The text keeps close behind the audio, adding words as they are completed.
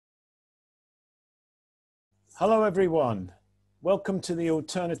Hello everyone, welcome to the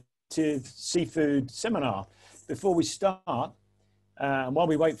Alternative Seafood Seminar. Before we start, and while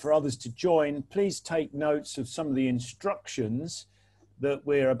we wait for others to join, please take notes of some of the instructions that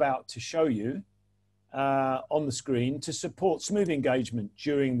we're about to show you on the screen to support smooth engagement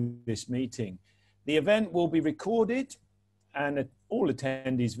during this meeting. The event will be recorded and all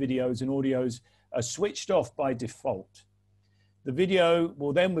attendees' videos and audios are switched off by default. The video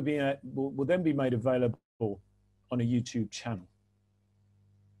will then be made available on a YouTube channel.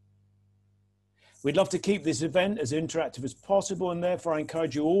 We'd love to keep this event as interactive as possible, and therefore I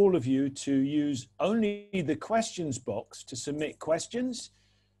encourage all of you to use only the questions box to submit questions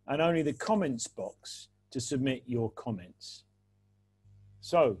and only the comments box to submit your comments.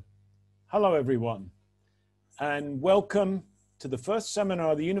 So, hello everyone, and welcome to the first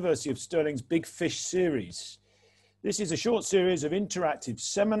seminar of the University of Stirling's Big Fish series. This is a short series of interactive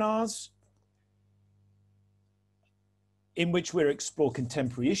seminars in which we explore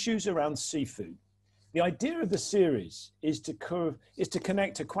contemporary issues around seafood. The idea of the series is to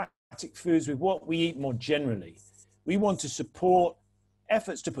connect aquatic foods with what we eat more generally. We want to support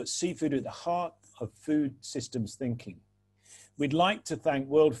efforts to put seafood at the heart of food systems thinking. We'd like to thank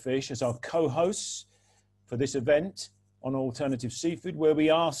World Fish as our co-hosts for this event on alternative seafood, where we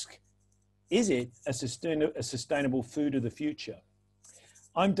ask, is it a sustainable food of the future?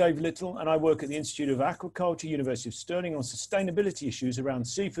 I'm Dave Little, and I work at the Institute of Aquaculture, University of Stirling, on sustainability issues around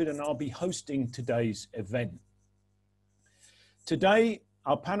seafood, and I'll be hosting today's event. Today,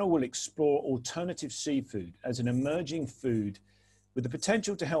 our panel will explore alternative seafood as an emerging food with the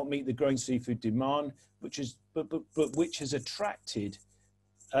potential to help meet the growing seafood demand, which has attracted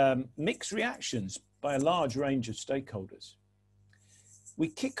mixed reactions by a large range of stakeholders. We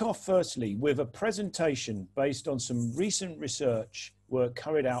kick off firstly with a presentation based on some recent research work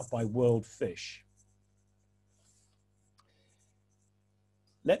carried out by World Fish.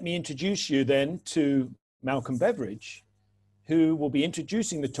 Let me introduce you then to Malcolm Beveridge, who will be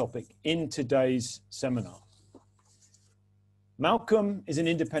introducing the topic in today's seminar. Malcolm is an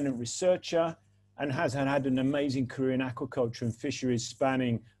independent researcher and has had an amazing career in aquaculture and fisheries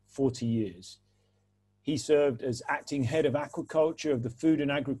spanning 40 years. He served as acting head of aquaculture of the Food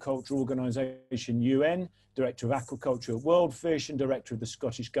and Agriculture Organisation UN, director of aquaculture at World Fish, and director of the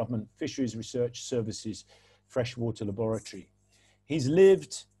Scottish Government Fisheries Research Services Freshwater Laboratory. He's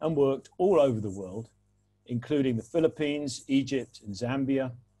lived and worked all over the world, including the Philippines, Egypt, and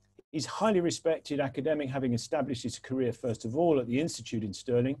Zambia. He's highly respected academic, having established his career first of all at the Institute in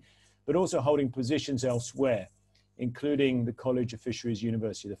Stirling, but also holding positions elsewhere, including the College of Fisheries,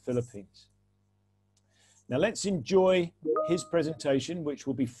 University of the Philippines. Now let's enjoy his presentation, which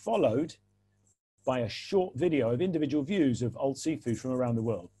will be followed by a short video of individual views of old seafood from around the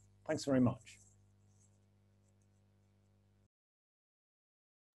world. Thanks very much.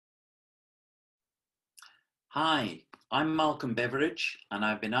 Hi, I'm Malcolm Beveridge, and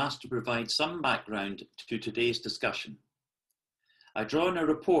I've been asked to provide some background to today's discussion. I draw on a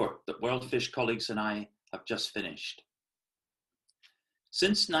report that World Fish colleagues and I have just finished.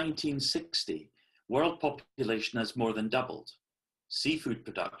 Since 1960, world population has more than doubled. Seafood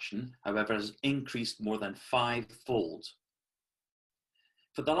production, however, has increased more than 5-fold.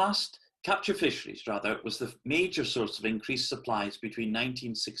 Capture fisheries, was the major source of increased supplies between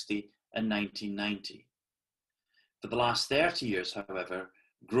 1960 and 1990. For the last 30 years, however,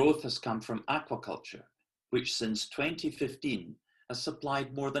 growth has come from aquaculture, which since 2015 has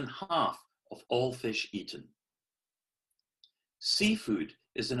supplied more than half of all fish eaten. Seafood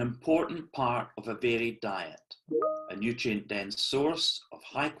is an important part of a varied diet, a nutrient-dense source of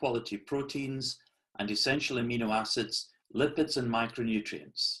high-quality proteins and essential amino acids, lipids and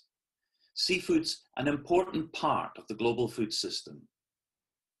micronutrients. Seafood's an important part of the global food system.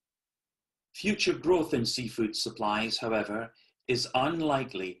 Future growth in seafood supplies, however, is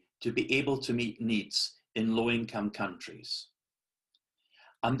unlikely to be able to meet needs in low-income countries.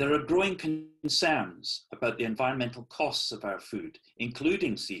 And there are growing concerns about the environmental costs of our food,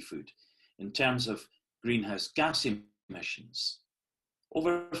 including seafood, in terms of greenhouse gas emissions,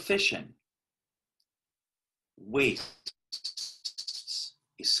 overfishing, wastes,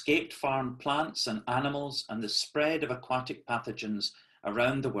 escaped farm plants and animals, and the spread of aquatic pathogens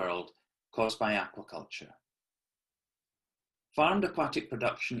around the world caused by aquaculture. Farmed aquatic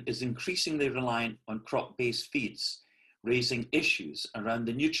production is increasingly reliant on crop-based feeds, raising issues around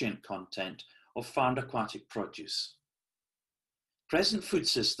the nutrient content of farmed aquatic produce. Present food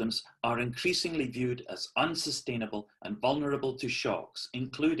systems are increasingly viewed as unsustainable and vulnerable to shocks,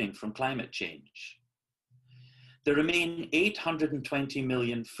 including from climate change. There remain 820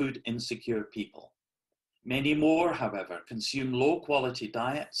 million food insecure people, Many more, however, consume low-quality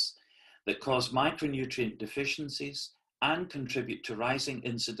diets that cause micronutrient deficiencies and contribute to rising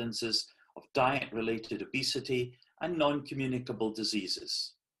incidences of diet-related obesity and non-communicable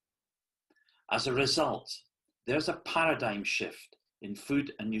diseases. As a result, there's a paradigm shift in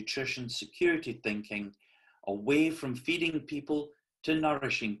food and nutrition security thinking away from feeding people to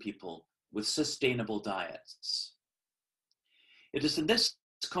nourishing people with sustainable diets. It is in this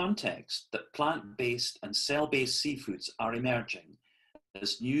context that plant-based and cell-based seafoods are emerging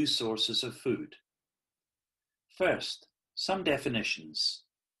as new sources of food. First, some definitions.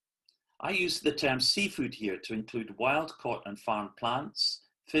 I use the term seafood here to include wild-caught and farmed plants,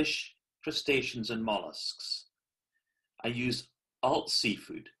 fish, crustaceans, and mollusks. I use alt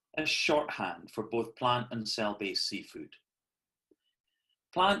seafood as shorthand for both plant and cell-based seafood.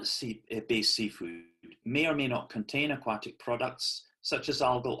 Plant-based seafood may or may not contain aquatic products such as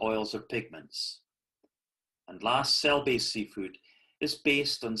algal oils or pigments. And last, cell-based seafood is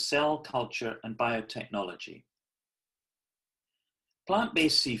based on cell culture and biotechnology.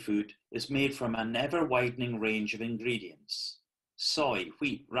 Plant-based seafood is made from an ever-widening range of ingredients: soy,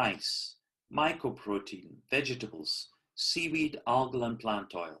 wheat, rice, mycoprotein, vegetables, seaweed, algal, and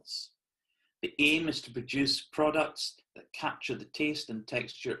plant oils. The aim is to produce products that capture the taste and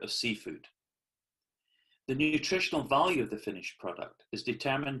texture of seafood. The nutritional value of the finished product is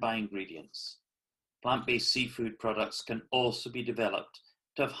determined by ingredients. Plant-based seafood products can also be developed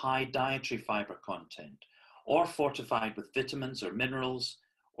to have high dietary fiber content, or fortified with vitamins or minerals,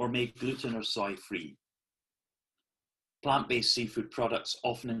 or made gluten or soy-free. Plant-based seafood products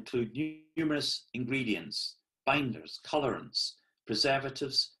often include numerous ingredients, binders, colorants,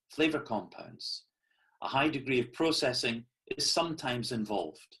 preservatives, flavor compounds. A high degree of processing is sometimes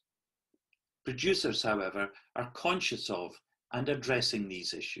involved. Producers, however, are conscious of and addressing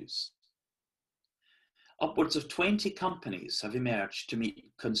these issues. Upwards of 20 companies have emerged to meet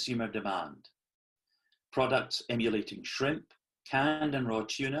consumer demand. Products emulating shrimp, canned and raw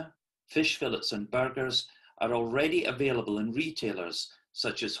tuna, fish fillets, and burgers are already available in retailers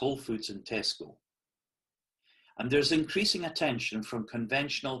such as Whole Foods and Tesco. And there's increasing attention from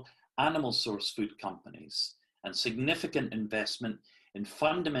conventional animal source food companies and significant investment in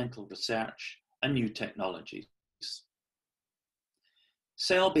fundamental research and new technologies.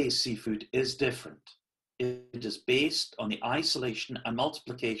 Cell-based seafood is different. It is based on the isolation and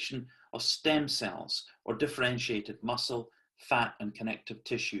multiplication of stem cells or differentiated muscle, fat, and connective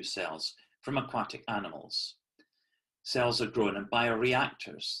tissue cells from aquatic animals. Cells are grown in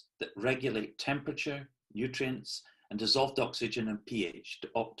bioreactors that regulate temperature, nutrients, and dissolved oxygen and pH to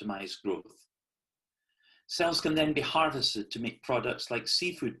optimize growth. Cells can then be harvested to make products like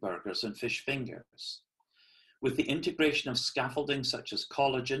seafood burgers and fish fingers. With the integration of scaffolding such as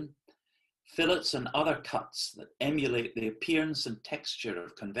collagen, fillets and other cuts that emulate the appearance and texture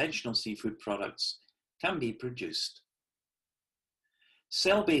of conventional seafood products can be produced.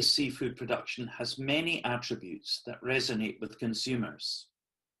 Cell-based seafood production has many attributes that resonate with consumers.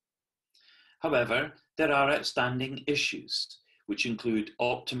 However, there are outstanding issues, which include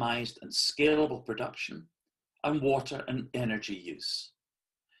optimized and scalable production and water and energy use.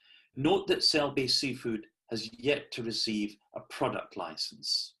 Note that cell-based seafood has yet to receive a product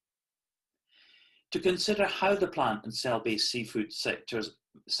license. To consider how the plant and cell-based seafood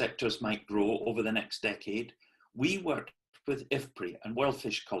sectors might grow over the next decade, we worked with IFPRI and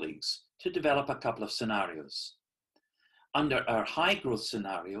WorldFish colleagues to develop a couple of scenarios. Under our high growth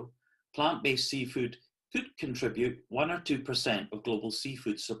scenario, plant-based seafood could contribute 1 or 2% of global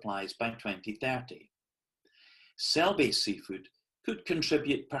seafood supplies by 2030. Cell-based seafood could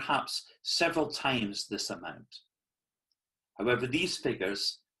contribute perhaps several times this amount. However, these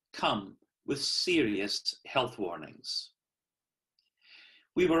figures come with serious health warnings.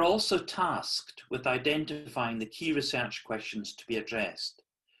 We were also tasked with identifying the key research questions to be addressed,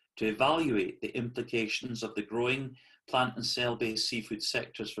 to evaluate the implications of the growing plant and cell-based seafood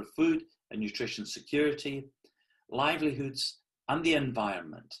sectors for food and nutrition security, livelihoods, and the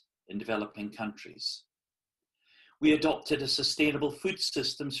environment in developing countries. We adopted a sustainable food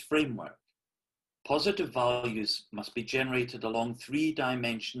systems framework. Positive values must be generated along 3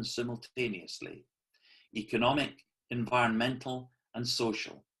 dimensions simultaneously: economic, environmental, and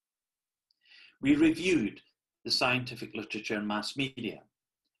social. We reviewed the scientific literature and mass media.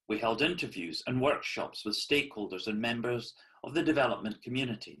 We held interviews and workshops with stakeholders and members of the development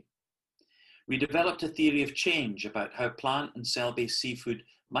community. We developed a theory of change about how plant and cell-based seafood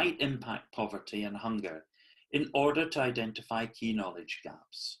might impact poverty and hunger in order to identify key knowledge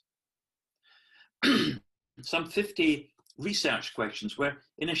gaps. Some 50 research questions were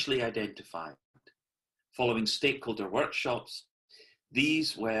initially identified. Following stakeholder workshops,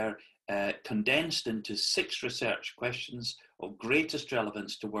 these were condensed into 6 research questions of greatest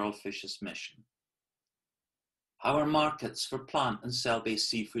relevance to World Fish's mission. How are markets for plant and cell-based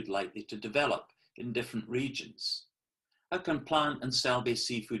seafood likely to develop in different regions? How can plant and cell-based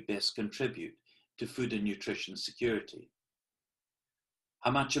seafood best contribute to food and nutrition security?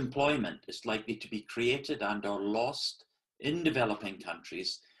 How much employment is likely to be created and or lost in developing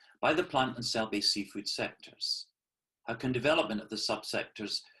countries by the plant and cell-based seafood sectors? How can development of the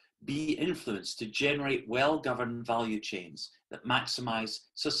subsectors be influenced to generate well-governed value chains that maximize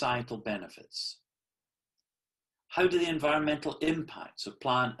societal benefits? How do the environmental impacts of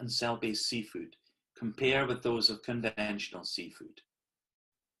plant and cell-based seafood compare with those of conventional seafood?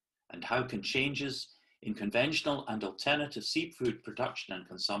 And how can changes in conventional and alternative seafood production and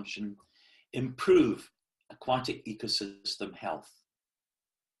consumption improve aquatic ecosystem health?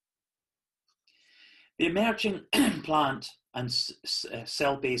 The emerging plant and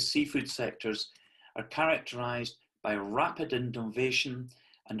cell-based seafood sectors are characterized by rapid innovation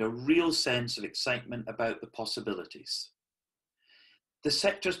and a real sense of excitement about the possibilities. The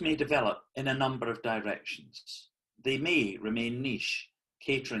sectors may develop in a number of directions. They may remain niche,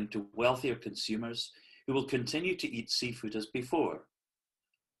 catering to wealthier consumers who will continue to eat seafood as before.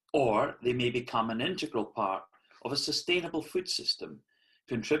 Or they may become an integral part of a sustainable food system,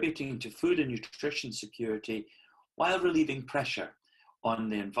 contributing to food and nutrition security while relieving pressure on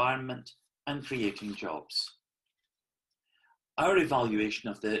the environment and creating jobs. Our evaluation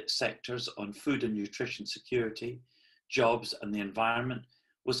of the sectors on food and nutrition security, jobs and the environment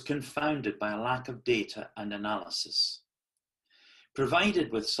was confounded by a lack of data and analysis.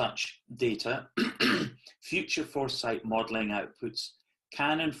 Provided with such data, future foresight modelling outputs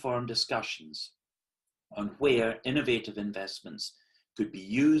can inform discussions on where innovative investments could be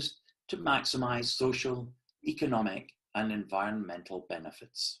used to maximise social, economic and environmental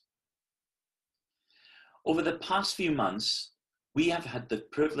benefits. Over the past few months, we have had the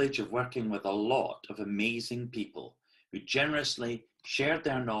privilege of working with a lot of amazing people who generously shared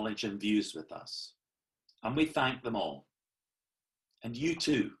their knowledge and views with us. And we thank them all. And you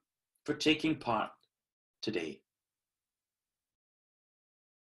too, for taking part today.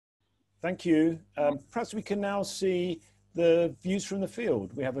 Thank you. Perhaps we can now see the views from the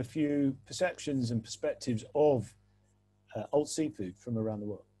field. We have a few perceptions and perspectives of alt seafood from around the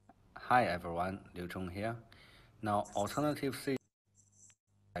world. Hi everyone, Liu Zhong here. Now, alternative seafood is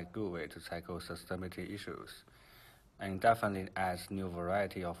a good way to tackle sustainability issues and definitely adds new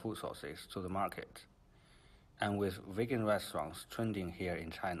variety of food sources to the market. And with vegan restaurants trending here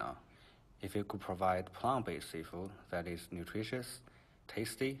in China, if you could provide plant-based seafood that is nutritious,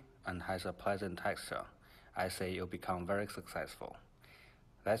 tasty, and has a pleasant texture, I say you'll become very successful.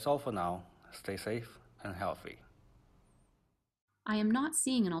 That's all for now. Stay safe and healthy. I am not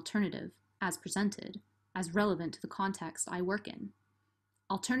seeing an alternative, as presented, as relevant to the context I work in.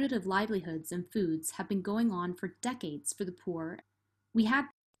 Alternative livelihoods and foods have been going on for decades for the poor. We had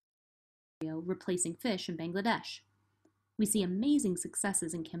replacing fish in Bangladesh. We see amazing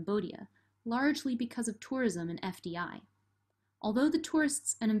successes in Cambodia, largely because of tourism and FDI. Although the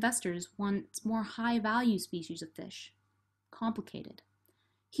tourists and investors want more high-value species of fish. Complicated.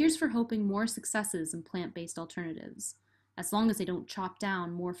 Here's for hoping more successes in plant-based alternatives, as long as they don't chop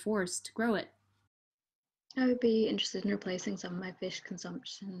down more forests to grow it. I would be interested in replacing some of my fish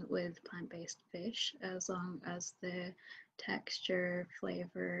consumption with plant-based fish, as long as the texture,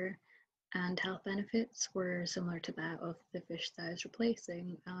 flavor, and health benefits were similar to that of the fish that I was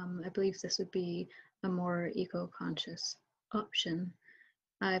replacing. I believe this would be a more eco-conscious option.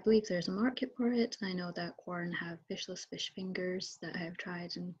 I believe there's a market for it. I know that Quarren have fishless fish fingers that I have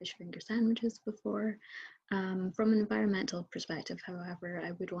tried in fish finger sandwiches before. From an environmental perspective, however,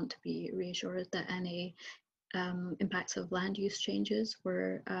 I would want to be reassured that any impacts of land use changes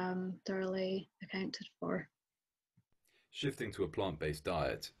were thoroughly accounted for. Shifting to a plant-based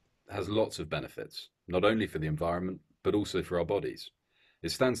diet has lots of benefits, not only for the environment, but also for our bodies.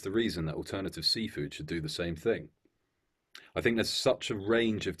 It stands to reason that alternative seafood should do the same thing. I think there's such a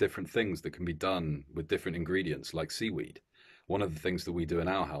range of different things that can be done with different ingredients like seaweed. One of the things that we do in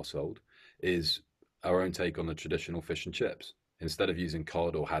our household is our own take on the traditional fish and chips. Instead of using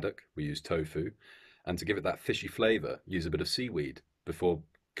cod or haddock, we use tofu. And to give it that fishy flavour, use a bit of seaweed before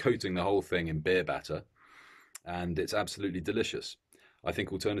coating the whole thing in beer batter. And it's absolutely delicious. I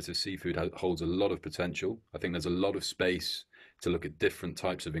think alternative seafood holds a lot of potential. I think there's a lot of space to look at different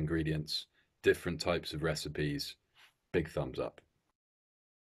types of ingredients, different types of recipes. Big thumbs up.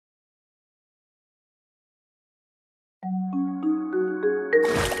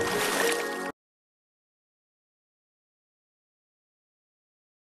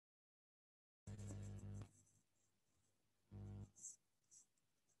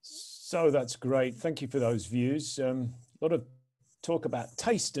 So that's great. Thank you for those views. A lot of talk about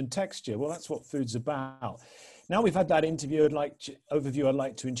taste and texture. Well, that's what food's about. Now we've had that overview, I'd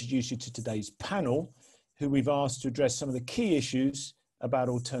like to introduce you to today's panel, who we've asked to address some of the key issues about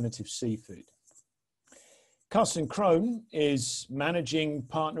alternative seafood. Carsten Krohn is managing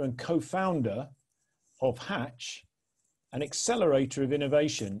partner and co-founder of Hatch, an accelerator of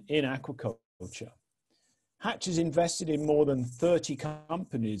innovation in aquaculture. Hatch has invested in more than 30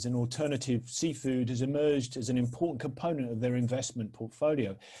 companies, and alternative seafood has emerged as an important component of their investment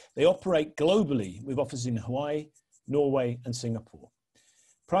portfolio. They operate globally with offices in Hawaii, Norway, and Singapore.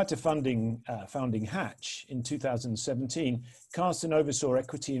 Prior to founding Hatch in 2017, Carsten oversaw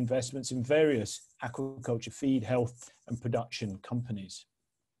equity investments in various aquaculture, feed, health, and production companies.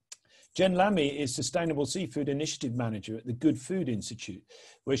 Jen Lamy is Sustainable Seafood Initiative Manager at the Good Food Institute,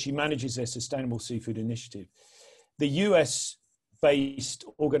 where she manages their Sustainable Seafood Initiative. The US-based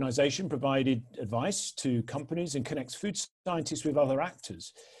organization provided advice to companies and connects food scientists with other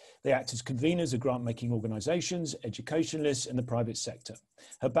actors. They act as conveners of grant-making organizations, educationalists, and the private sector.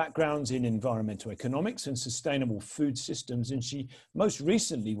 Her background's in environmental economics and sustainable food systems, and she most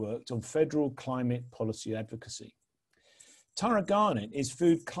recently worked on federal climate policy advocacy. Tara Garnett is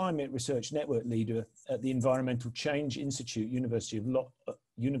Food Climate Research Network Leader at the Environmental Change Institute, University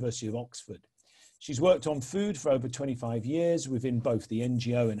of Oxford. She's worked on food for over 25 years within both the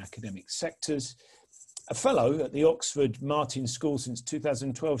NGO and academic sectors. A fellow at the Oxford Martin School since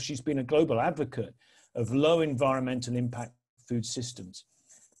 2012, she's been a global advocate of low environmental impact food systems.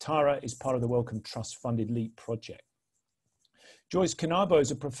 Tara is part of the Wellcome Trust-funded LEAP project. Joyce Kanabo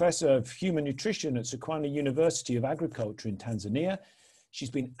is a professor of human nutrition at Sequana University of Agriculture in Tanzania. She's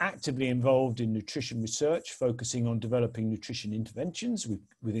been actively involved in nutrition research, focusing on developing nutrition interventions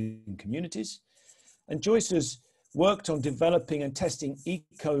within communities. And Joyce has worked on developing and testing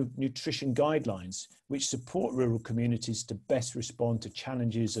eco-nutrition guidelines, which support rural communities to best respond to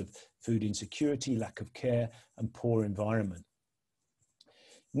challenges of food insecurity, lack of care, and poor environment.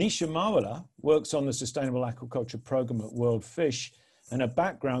 Nisha Mawala works on the Sustainable Aquaculture Program at World Fish, and her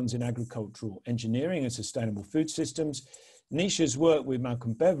background's in agricultural engineering and sustainable food systems. Nisha's worked with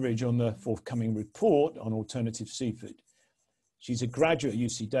Malcolm Beveridge on the forthcoming report on alternative seafood. She's a graduate at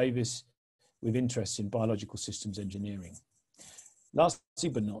UC Davis with interests in biological systems engineering. Lastly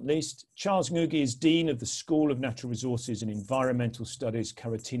but not least, Charles Ngugi is Dean of the School of Natural Resources and Environmental Studies,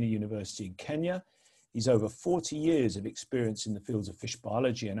 Karatina University in Kenya. He's over 40 years of experience in the fields of fish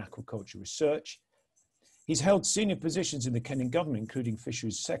biology and aquaculture research. He's held senior positions in the Kenyan government, including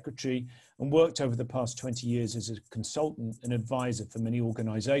Fisheries Secretary, and worked over the past 20 years as a consultant and advisor for many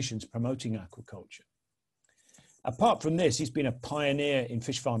organizations promoting aquaculture. Apart from this, he's been a pioneer in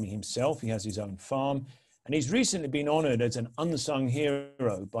fish farming himself. He has his own farm, and he's recently been honored as an unsung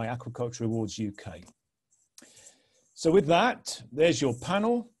hero by Aquaculture Awards UK. So with that, there's your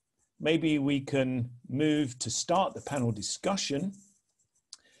panel. Maybe we can move to start the panel discussion.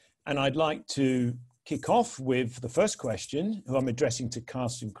 And I'd like to kick off with the first question, who I'm addressing to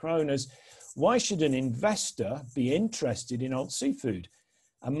Carsten Krohn, as why should an investor be interested in alt seafood?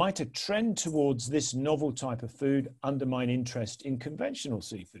 And might a trend towards this novel type of food undermine interest in conventional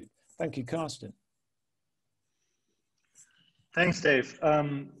seafood? Thank you, Carsten. Thanks, Dave.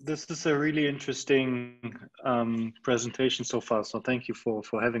 This is a really interesting presentation so far, so thank you for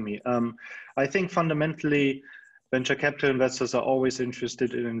having me. I think fundamentally, venture capital investors are always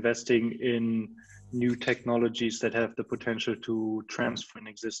interested in investing in new technologies that have the potential to transfer an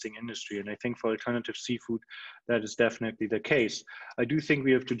existing industry. And I think for alternative seafood, that is definitely the case. I do think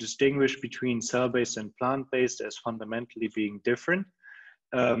we have to distinguish between cell-based and plant-based as fundamentally being different.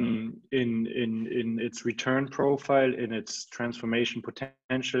 In its return profile, in its transformation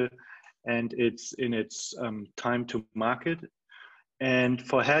potential, and in its time to market. And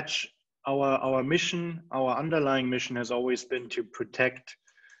for Hatch, our mission, our underlying mission has always been to protect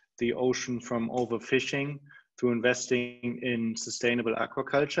the ocean from overfishing through investing in sustainable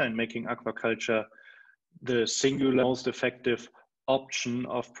aquaculture and making aquaculture the singular most effective option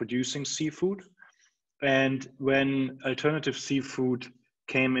of producing seafood. And when alternative seafood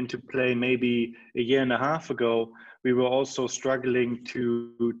came into play maybe a year and a half ago, we were also struggling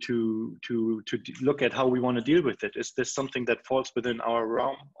to look at how we want to deal with it. Is this something that falls within our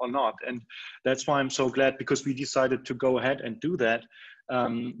realm or not? And that's why I'm so glad, because we decided to go ahead and do that.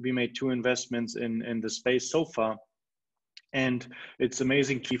 We made 2 investments in the space so far. And it's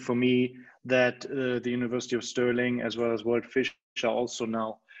amazing for me that the University of Stirling as well as World Fish are also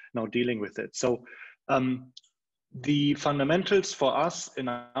now dealing with it. So The fundamentals for us in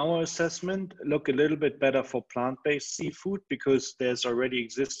our assessment look a little bit better for plant-based seafood because there's already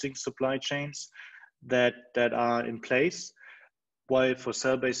existing supply chains that are in place. While for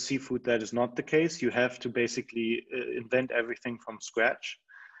cell-based seafood, that is not the case. You have to basically invent everything from scratch.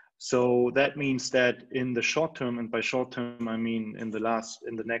 So that means that in the short term, and by short term, I mean in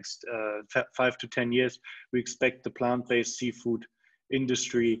the next 5 to 10 years, we expect the plant-based seafood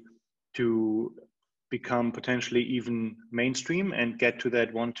industry to become potentially even mainstream and get to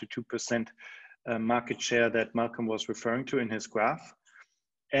that 1 to 2% market share that Malcolm was referring to in his graph.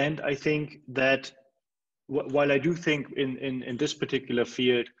 And I think that while I do think in this particular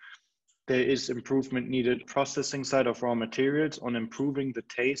field, there is improvement needed processing side of raw materials on improving the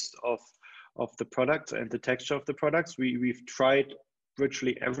taste of the products and the texture of the products. We've tried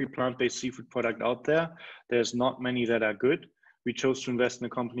virtually every plant-based seafood product out there. There's not many that are good. We chose to invest in a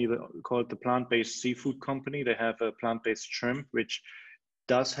company called the Plant-Based Seafood Company. They have a plant-based shrimp, which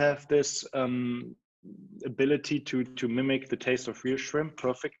does have this ability to mimic the taste of real shrimp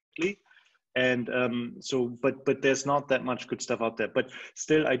perfectly. And but there's not that much good stuff out there. But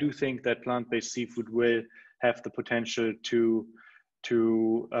still, I do think that plant-based seafood will have the potential to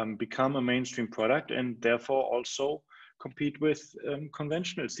become a mainstream product and therefore also compete with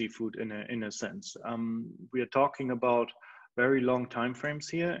conventional seafood in a sense. We are talking about very long time frames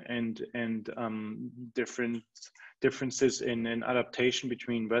here and differences in adaptation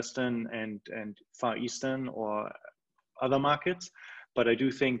between Western and Far Eastern or other markets. But I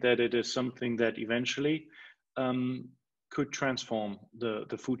do think that it is something that eventually could transform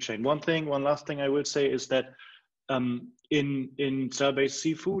the food chain. One last thing I will say is that in cell-based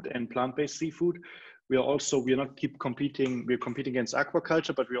seafood and plant-based seafood, we're not keep competing. We're competing against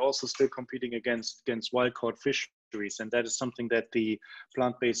aquaculture, but we're also still competing against wild-caught fisheries, and that is something that the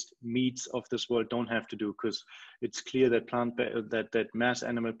plant-based meats of this world don't have to do, because it's clear that that mass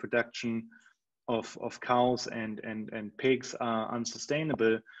animal production of cows and pigs are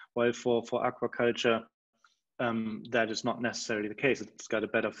unsustainable, while for aquaculture that is not necessarily the case. It's got a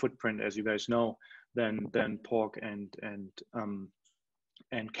better footprint, as you guys know, than pork and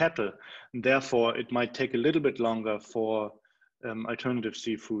cattle. And therefore, it might take a little bit longer for alternative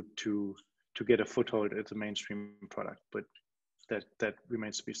seafood to get a foothold as a mainstream product, but that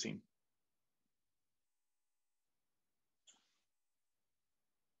remains to be seen.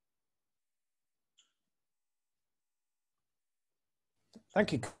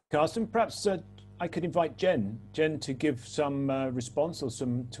 Thank you, Carsten. Perhaps I could invite Jen to give some response or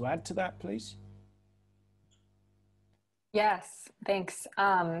some to add to that, please. Yes, thanks.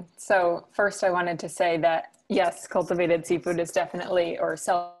 So first I wanted to say that, yes, cultivated seafood is definitely, or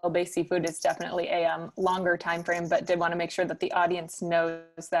cell-based seafood is definitely a longer time frame, but did want to make sure that the audience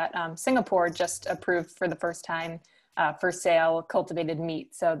knows that Singapore just approved for the first time for sale cultivated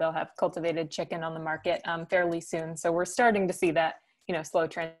meat. So they'll have cultivated chicken on the market fairly soon. So we're starting to see that, slow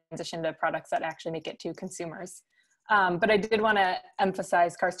transition to products that actually make it to consumers. But I did want to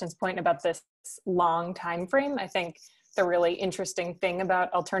emphasize Karsten's point about this long time frame. I think the really interesting thing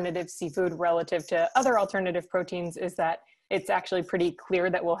about alternative seafood relative to other alternative proteins is that it's actually pretty clear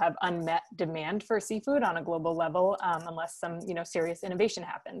that we'll have unmet demand for seafood on a global level unless some serious innovation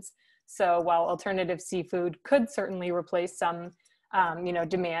happens. So while alternative seafood could certainly replace some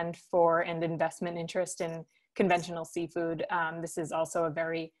demand for and investment interest in conventional seafood, this is also a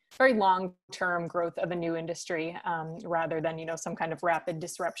very, very long-term growth of a new industry rather than some kind of rapid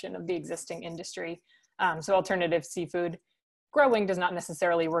disruption of the existing industry. So alternative seafood growing does not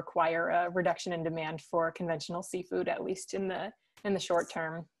necessarily require a reduction in demand for conventional seafood, at least in the short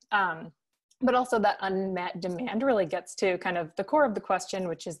term. But also that unmet demand really gets to kind of the core of the question,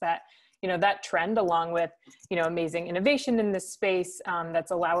 which is that that trend, along with amazing innovation in this space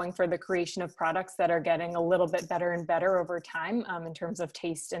that's allowing for the creation of products that are getting a little bit better and better over time in terms of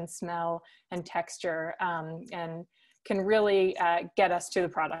taste and smell and texture, and can really get us to the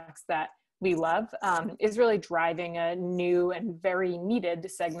products that we love, is really driving a new and very needed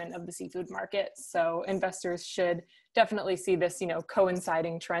segment of the seafood market. So investors should definitely see this,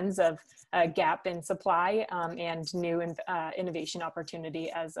 coinciding trends of a gap in supply and new innovation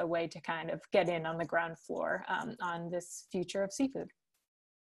opportunity as a way to kind of get in on the ground floor on this future of seafood.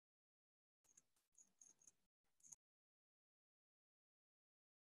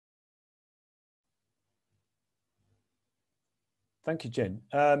 Thank you, Jen.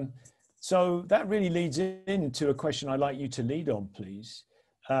 So that really leads into a question I'd like you to lead on, please,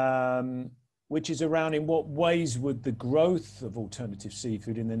 which is around in what ways would the growth of alternative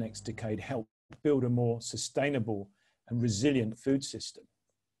seafood in the next decade help build a more sustainable and resilient food system?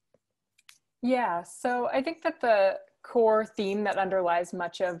 Yeah, so I think that the core theme that underlies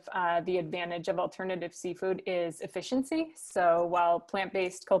much of the advantage of alternative seafood is efficiency. So while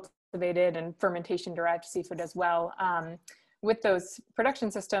plant-based, cultivated, and fermentation-derived seafood as well, with those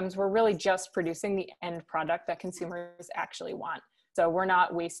production systems, we're really just producing the end product that consumers actually want. So we're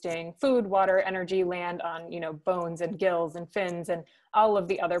not wasting food, water, energy, land on, bones and gills and fins and all of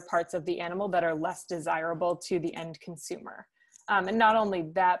the other parts of the animal that are less desirable to the end consumer. And not only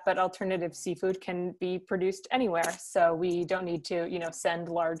that, but alternative seafood can be produced anywhere. So we don't need to, send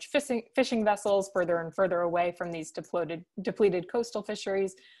large fishing vessels further and further away from these depleted coastal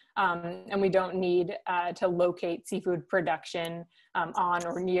fisheries. And we don't need to locate seafood production on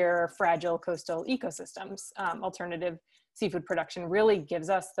or near fragile coastal ecosystems. Alternative seafood production really gives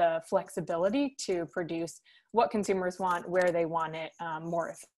us the flexibility to produce what consumers want, where they want it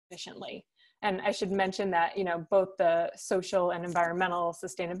more efficiently. And I should mention that, both the social and environmental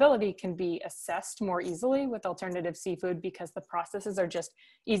sustainability can be assessed more easily with alternative seafood because the processes are just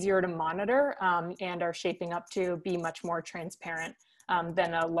easier to monitor and are shaping up to be much more transparent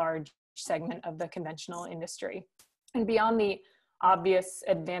than a large segment of the conventional industry. And beyond the obvious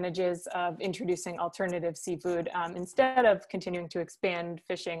advantages of introducing alternative seafood, instead of continuing to expand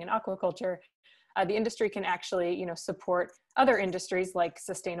fishing and aquaculture, the industry can actually, support other industries like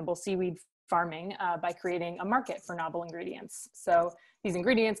sustainable seaweed farming by creating a market for novel ingredients. So these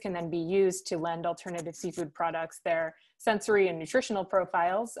ingredients can then be used to lend alternative seafood products their sensory and nutritional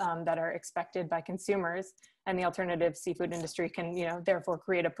profiles that are expected by consumers. And the alternative seafood industry can, therefore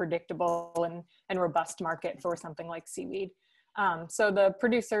create a predictable and robust market for something like seaweed. So the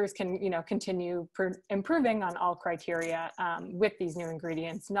producers can, continue improving on all criteria with these new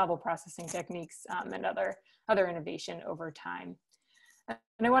ingredients, novel processing techniques, and other innovation over time.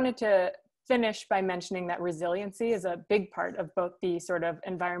 And I wanted to finish by mentioning that resiliency is a big part of both the sort of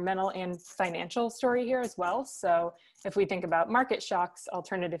environmental and financial story here as well. So if we think about market shocks,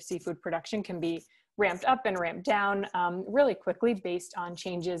 alternative seafood production can be ramped up and ramped down really quickly based on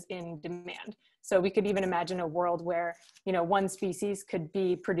changes in demand. So we could even imagine a world where, one species could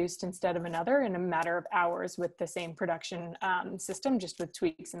be produced instead of another in a matter of hours with the same production system, just with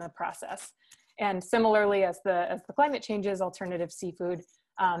tweaks in the process. And similarly, as the climate changes, alternative seafood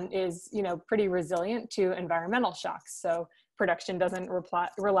is, pretty resilient to environmental shocks. So production doesn't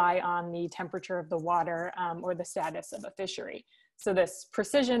rely on the temperature of the water or the status of a fishery. So this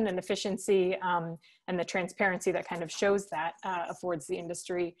precision and efficiency and the transparency that kind of shows that affords the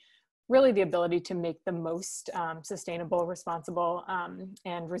industry really the ability to make the most sustainable, responsible,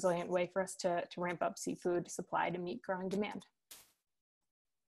 and resilient way for us to ramp up seafood supply to meet growing demand.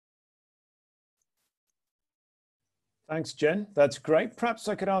 Thanks, Jen. That's great. Perhaps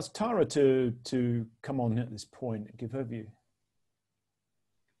I could ask Tara to come on at this point and give her view.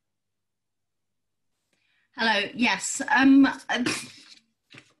 Hello. Yes.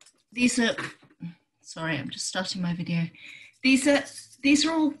 These are. Sorry, I'm just starting my video. These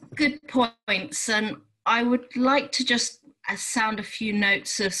are all good points, and I would like to just sound a few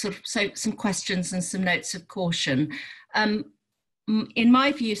notes of some questions and some notes of caution. In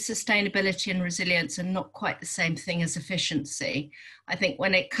my view, sustainability and resilience are not quite the same thing as efficiency. I think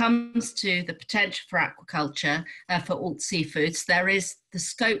when it comes to the potential for aquaculture, for alt seafoods, there is the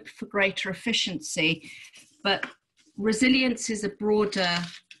scope for greater efficiency, but resilience is a broader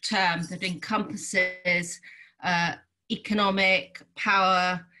term that encompasses economic,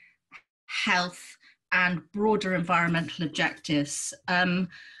 power, health, and broader environmental objectives. I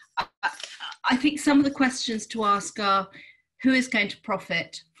think some of the questions to ask are, who is going to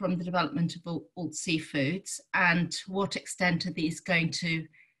profit from the development of alt seafoods, and to what extent are these going to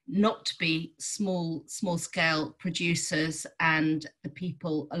not be small scale producers and the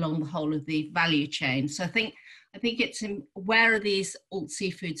people along the whole of the value chain? So I think it's where are these alt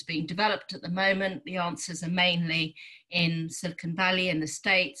seafoods being developed at the moment? The answers are mainly in Silicon Valley in the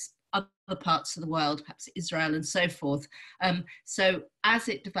States, other parts of the world, perhaps Israel and so forth. So as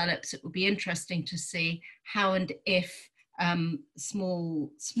it develops, it will be interesting to see how and if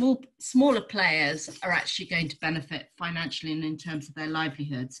smaller players are actually going to benefit financially and in terms of their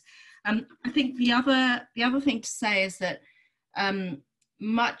livelihoods. I think the other thing to say is that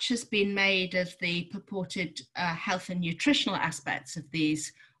much has been made of the purported health and nutritional aspects of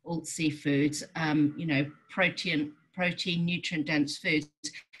these alt seafoods, protein, nutrient-dense foods.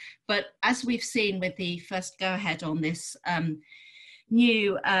 But as we've seen with the first go-ahead on this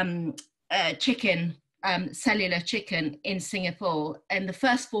new chicken, cellular chicken in Singapore, and the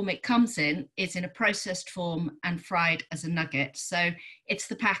first form it comes in is in a processed form and fried as a nugget. So it's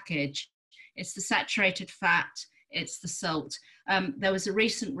the package, it's the saturated fat, it's the salt. There was a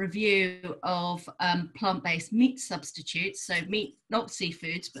recent review of plant-based meat substitutes, so meat, not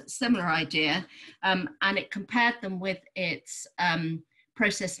seafoods, but similar idea, and it compared them with its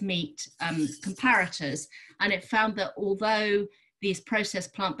processed meat comparators, and it found that although these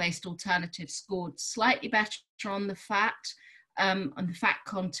processed plant-based alternatives scored slightly better on the fat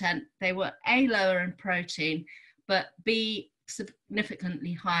content, they were A, lower in protein, but B,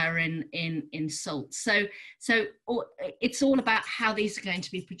 significantly higher in salt. So it's all about how these are going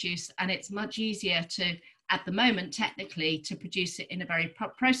to be produced, and it's much easier to, at the moment, technically, to produce it in a very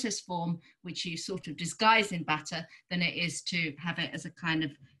processed form, which you sort of disguise in batter, than it is to have it as a kind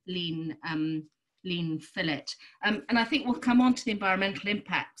of lean fillet. And I think we'll come on to the environmental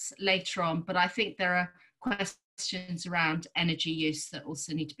impacts later on, but I think there are questions around energy use that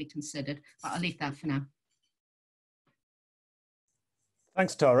also need to be considered, but I'll leave that for now.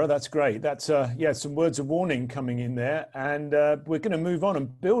 Thanks, Tara. That's great. That's yeah, some words of warning coming in there, and we're going to move on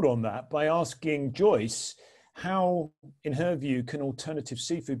and build on that by asking Joyce how, in her view, can alternative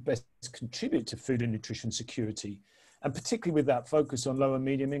seafood best contribute to food and nutrition security, and particularly with that focus on low and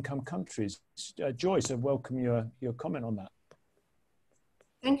medium income countries. Joyce, I welcome your comment on that.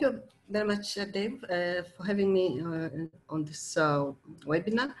 Thank you very much, Dave, for having me on this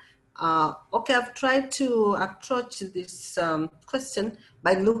webinar. Okay, I've tried to approach this question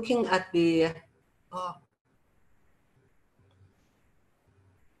by looking at the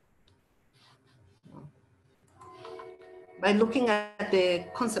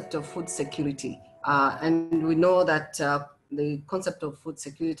concept of food security, and we know that the concept of food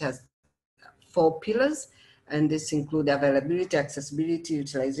security has 4 pillars. And this include availability, accessibility,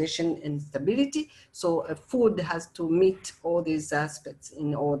 utilization, and stability. So food has to meet all these aspects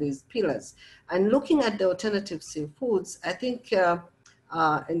in all these pillars. And looking at the alternative seafoods, I think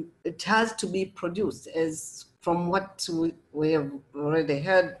it has to be produced, as from what we have already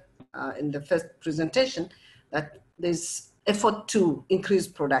heard in the first presentation, that there's effort to increase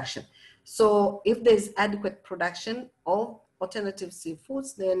production. So if there's adequate production of alternative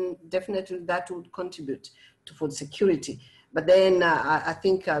seafoods, then definitely that would contribute to food security. But then I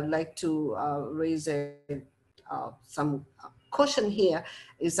think I'd like to raise some caution here,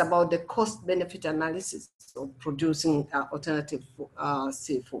 is about the cost-benefit analysis of producing alternative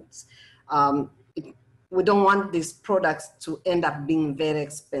seafoods. We don't want these products to end up being very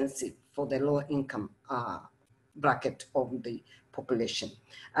expensive for the low income bracket of the population.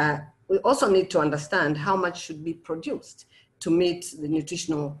 We also need to understand how much should be produced to meet the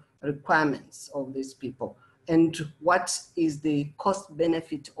nutritional requirements of these people, and what is the cost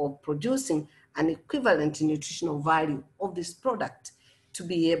benefit of producing an equivalent nutritional value of this product to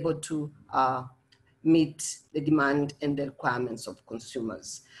be able to meet the demand and the requirements of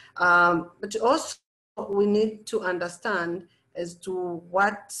consumers. But also we need to understand as to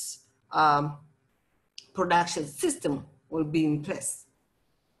what production system will be in place,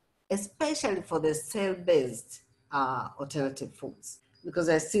 especially for the cell-based alternative foods, because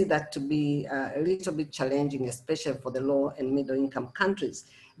I see that to be a little bit challenging, especially for the low and middle income countries,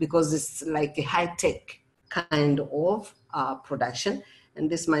 because it's like a high-tech kind of production, and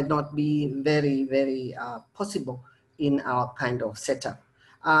this might not be very, very possible in our kind of setup.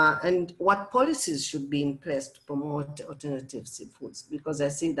 And what policies should be in place to promote alternative seafoods, because I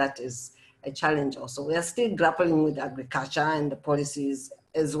see that as a challenge also. We are still grappling with agriculture and the policies,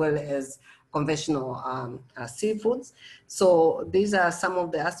 as well as conventional seafoods. So these are some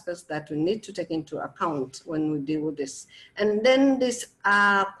of the aspects that we need to take into account when we deal with this. And then this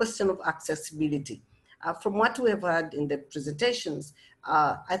question of accessibility. From what we have heard in the presentations,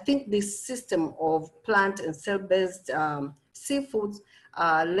 I think this system of plant and cell-based seafoods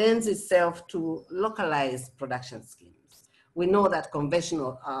lends itself to localized production schemes. We know that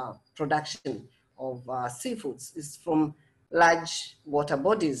conventional production of seafoods is from large water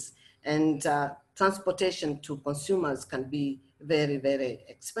bodies, and transportation to consumers can be very, very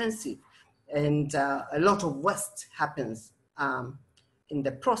expensive. And a lot of waste happens in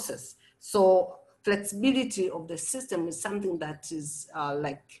the process. So flexibility of the system is something that is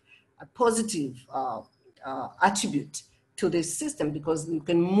like a positive attribute to this system, because you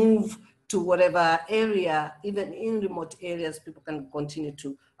can move to whatever area, even in remote areas, people can continue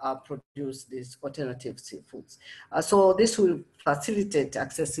to produce these alternative seafoods. So this will facilitate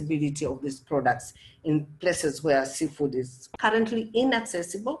accessibility of these products in places where seafood is currently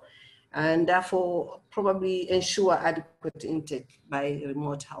inaccessible, and therefore probably ensure adequate intake by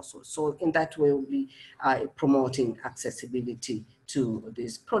remote households. So in that way, we'll be promoting accessibility to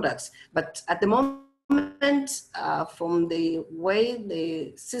these products. But at the moment, from the way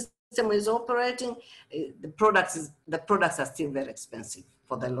the system is operating, the products are still very expensive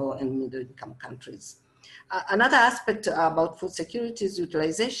for the low and middle income countries. Another aspect about food security is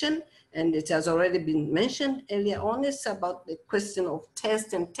utilization, and it has already been mentioned earlier on, is about the question of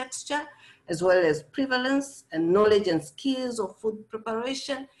taste and texture, as well as prevalence and knowledge and skills of food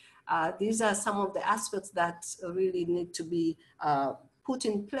preparation. These are some of the aspects that really need to be put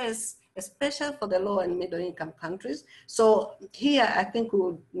in place, especially for the low and middle income countries. So here, I think we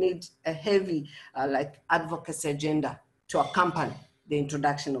would need a heavy advocacy agenda to accompany the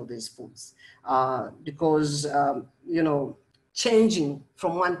introduction of these foods, because changing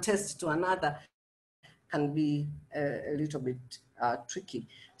from one taste to another can be a little bit tricky.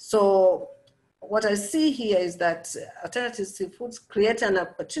 So what I see here is that alternative seafoods create an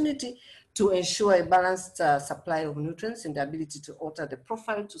opportunity to ensure a balanced supply of nutrients and the ability to alter the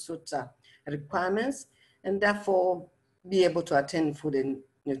profile to suit requirements, and therefore be able to attain food and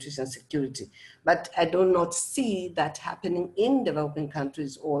nutrition security. But I do not see that happening in developing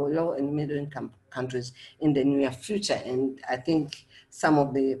countries or low and middle income countries in the near future. And I think some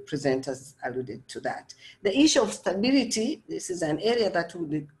of the presenters alluded to that. The issue of stability, this is an area that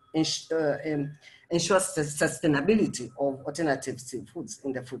would ensure the sustainability of alternative seafoods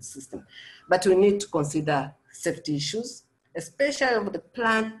in the food system. But we need to consider safety issues, especially of the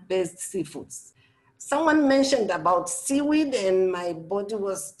plant-based seafoods. Someone mentioned about seaweed and my body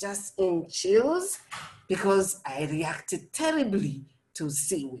was just in chills because I reacted terribly to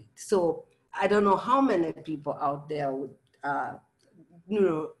seaweed. So I don't know how many people out there would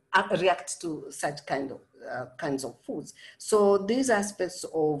react to such kinds of foods. So these aspects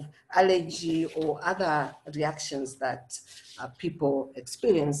of allergy or other reactions that people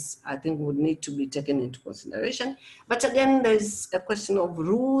experience, I think would need to be taken into consideration. But again, there's a question of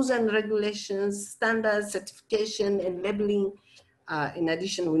rules and regulations, standards, certification, and labeling. In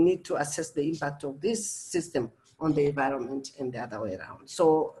addition, we need to assess the impact of this system on the environment and the other way around.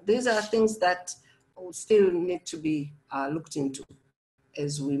 So these are things that still need to be looked into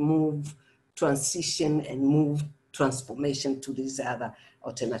as we move transition and move transformation to these other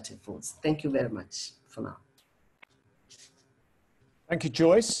alternative foods. Thank you very much for now. Thank you,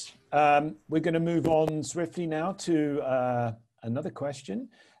 Joyce. We're going to move on swiftly now to another question.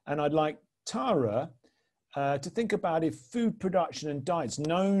 And I'd like Tara to think about if food production and diets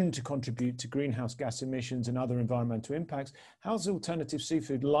known to contribute to greenhouse gas emissions and other environmental impacts, how's alternative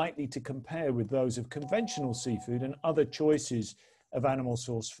seafood likely to compare with those of conventional seafood and other choices of animal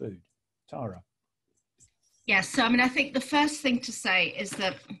source food? Tara. Yes, so I mean, I think the first thing to say is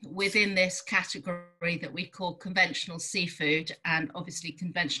that within this category that we call conventional seafood and obviously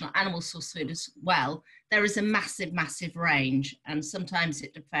conventional animal source food as well, there is a massive, massive range. And sometimes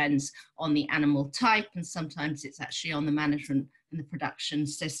it depends on the animal type and sometimes it's actually on the management and the production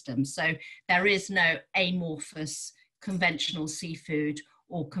system. So there is no amorphous conventional seafood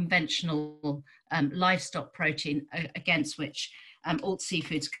or conventional livestock protein against which all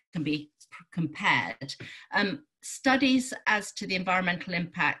seafoods can be compared. Studies as to the environmental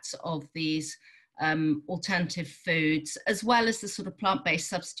impacts of these alternative foods, as well as the sort of plant-based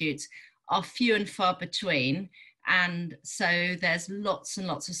substitutes, are few and far between. And so there's lots and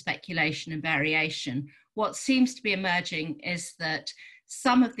lots of speculation and variation. What seems to be emerging is that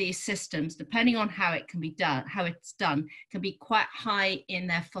some of these systems, depending on how it can be done, how it's done, can be quite high in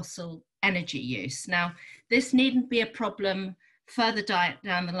their fossil energy use. Now, this needn't be a problem further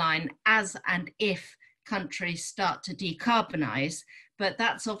down the line as and if countries start to decarbonize, but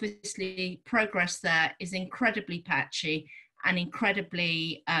that's obviously progress there is incredibly patchy and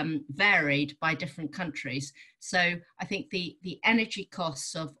incredibly varied by different countries. So I think the energy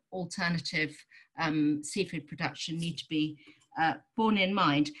costs of alternative seafood production need to be borne in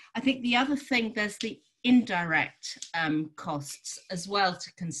mind. I think the other thing, there's the indirect costs as well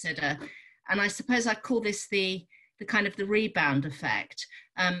to consider. And I suppose I call this the kind of the rebound effect.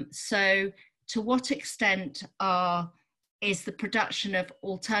 So to what extent is the production of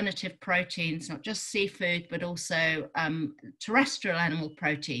alternative proteins, not just seafood, but also terrestrial animal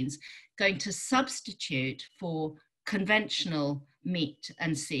proteins, going to substitute for conventional meat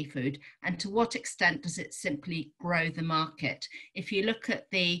and seafood? And to what extent does it simply grow the market? If you look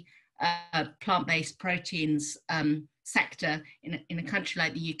at the plant-based proteins sector in a country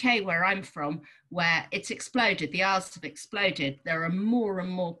like the UK, where I'm from, where it's exploded, the aisles have exploded. There are more and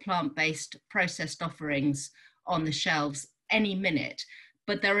more plant-based processed offerings on the shelves any minute,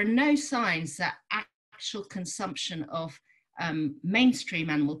 but there are no signs that actual consumption of mainstream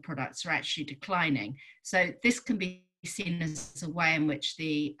animal products are actually declining. So this can be seen as a way in which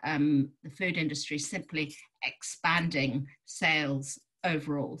the food industry is simply expanding sales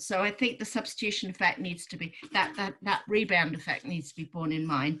overall. So I think the substitution effect needs to be, that rebound effect needs to be borne in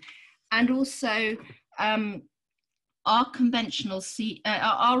mind. And also, are conventional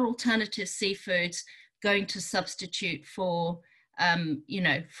are alternative seafoods going to substitute for you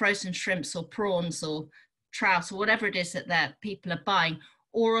know, frozen shrimps or prawns or trout or whatever it is that people are buying,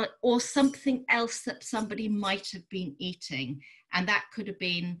 or something else that somebody might have been eating, and that could have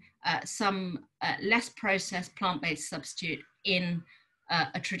been some less processed plant-based substitute in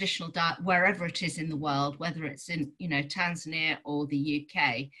a traditional diet wherever it is in the world, whether it's in, you know, Tanzania or the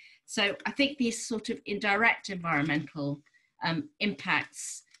UK. So I think these sort of indirect environmental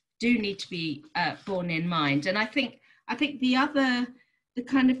impacts do need to be borne in mind. And I think the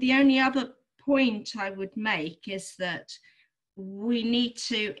only other point I would make is that we need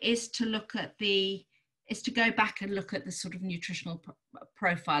to go back and look at the sort of nutritional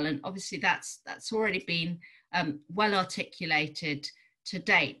profile. And obviously that's already been well articulated to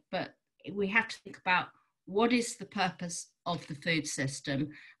date, but we have to think about what is the purpose of the food system.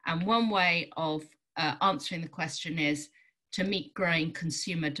 And one way of answering the question is to meet growing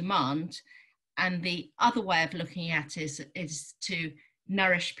consumer demand. And the other way of looking at it is to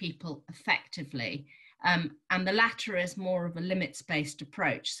nourish people effectively. And the latter is more of a limits-based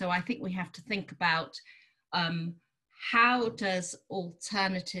approach. So I think we have to think about how does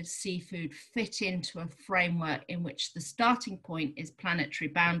alternative seafood fit into a framework in which the starting point is planetary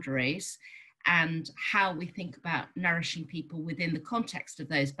boundaries, and how we think about nourishing people within the context of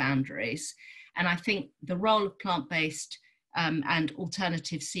those boundaries. And I think the role of plant-based and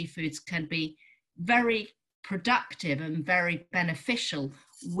alternative seafoods can be very productive and very beneficial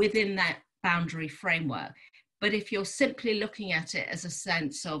within that boundary framework. But if you're simply looking at it as a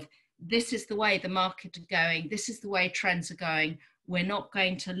sense of, this is the way the market are going, this is the way trends are going, we're not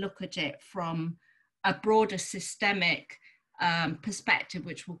going to look at it from a broader systemic perspective,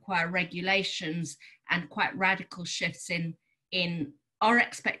 which will require regulations and quite radical shifts in our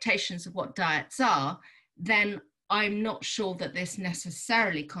expectations of what diets are, then I'm not sure that this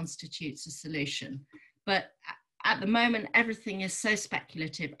necessarily constitutes a solution. But at the moment, everything is so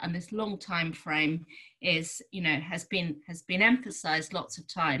speculative, and this long time frame is, you know, has been emphasized lots of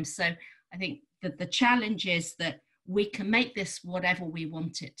times. So I think that the challenge is that we can make this whatever we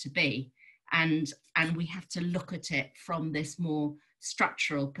want it to be, and we have to look at it from this more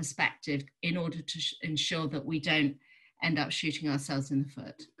structural perspective in order to ensure that we don't end up shooting ourselves in the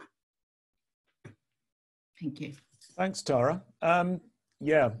foot. Thank you. Thanks, Tara.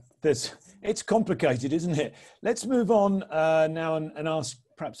 Yeah, it's complicated, isn't it? Let's move on now and ask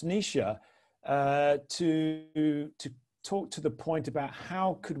perhaps Nisha to talk to the point about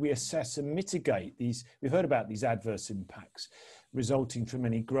how could we assess and mitigate these. We've heard about these adverse impacts resulting from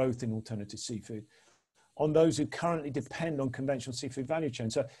any growth in alternative seafood on those who currently depend on conventional seafood value chain.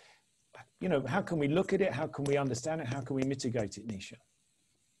 So, you know, how can we look at it? How can we understand it? How can we mitigate it, Nisha?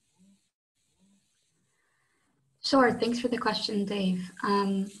 Sure, thanks for the question, Dave.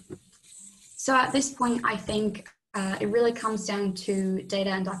 So at this point, I think it really comes down to data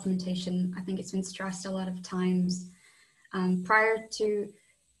and documentation. I think it's been stressed a lot of times prior to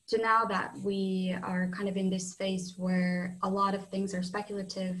now that we are kind of in this phase where a lot of things are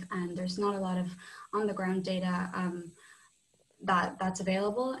speculative and there's not a lot of on-the-ground data that's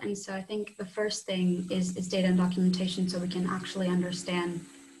available. And so I think the first thing is data and documentation, so we can actually understand,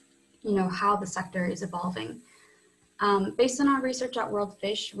 you know, how the sector is evolving. Based on our research at World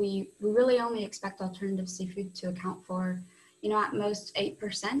Fish, we really only expect alternative seafood to account for, you know, at most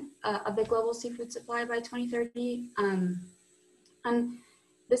 8% of the global seafood supply by 2030. And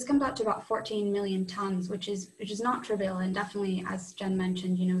this comes out to about 14 million tons, which is not trivial, and definitely, as Jen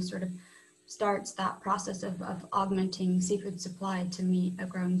mentioned, you know, sort of starts that process of augmenting seafood supply to meet a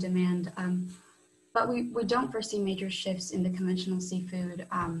growing demand. But we don't foresee major shifts in the conventional seafood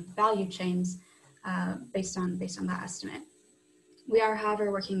value chains based on that estimate. We are,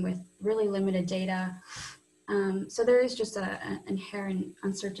 however, working with really limited data. So there is just an inherent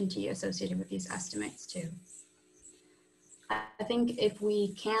uncertainty associated with these estimates too. I think if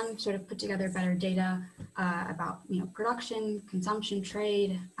we can sort of put together better data about, you know, production, consumption,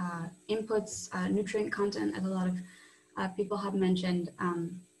 trade, inputs, nutrient content, as a lot of people have mentioned,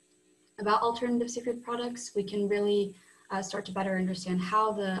 about alternative seafood products, we can really start to better understand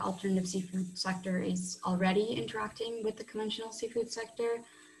how the alternative seafood sector is already interacting with the conventional seafood sector,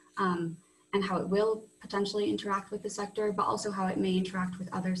 and how it will potentially interact with the sector, but also how it may interact with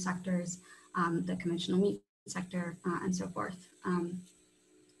other sectors, the conventional meat sector, and so forth.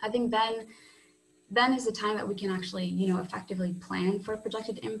 I think then is the time that we can actually, you know, effectively plan for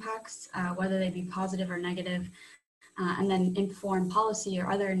projected impacts, whether they be positive or negative, and then inform policy or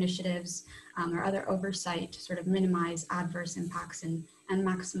other initiatives or other oversight to sort of minimize adverse impacts and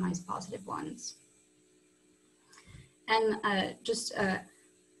maximize positive ones. And just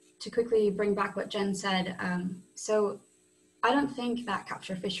to quickly bring back what Jen said, so I don't think that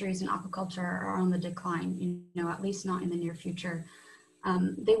capture fisheries and aquaculture are on the decline, at least not in the near future.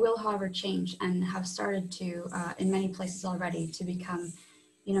 They will, however, change and have started to, in many places already, to become,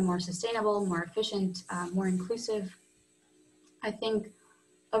 more sustainable, more efficient, more inclusive. I think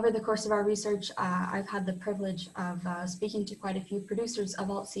over the course of our research, I've had the privilege of speaking to quite a few producers of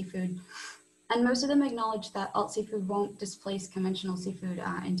alt seafood, and most of them acknowledge that alt seafood won't displace conventional seafood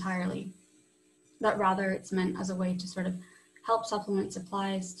entirely, but rather it's meant as a way to sort of help supplement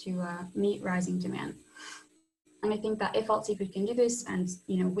supplies to meet rising demand. And I think that if alt seafood can do this, and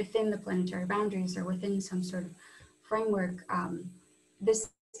within the planetary boundaries or within some sort of framework,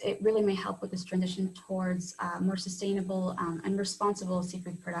 it really may help with this transition towards more sustainable and responsible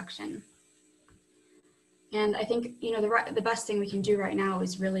seafood production. And I think the best thing we can do right now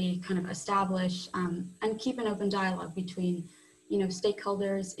is really kind of establish and keep an open dialogue between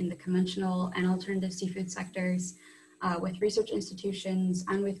stakeholders in the conventional and alternative seafood sectors, with research institutions,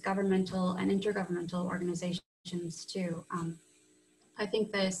 and with governmental and intergovernmental organizations too. I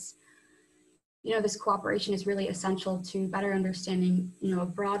think this cooperation is really essential to better understanding, a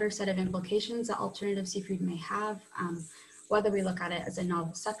broader set of implications that alternative seafood may have, whether we look at it as a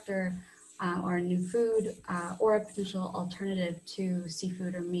novel sector or a new food or a potential alternative to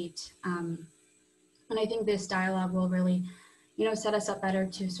seafood or meat. And I think this dialogue will really, set us up better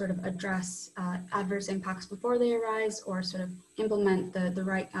to sort of address adverse impacts before they arise, or sort of implement the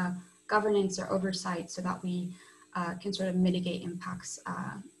right governance or oversight so that we can sort of mitigate impacts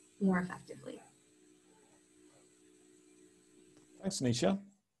more effectively. Thanks, Nisha.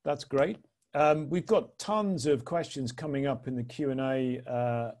 That's great. We've got tons of questions coming up in the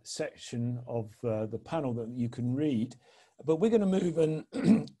Q&A section of the panel that you can read, but we're going to move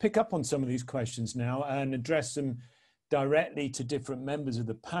and pick up on some of these questions now and address them directly to different members of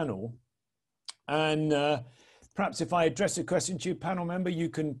the panel. And perhaps if I address a question to you, panel member, you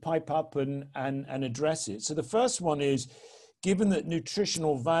can pipe up and address it. So the first one is, given that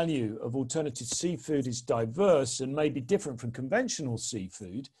nutritional value of alternative seafood is diverse and may be different from conventional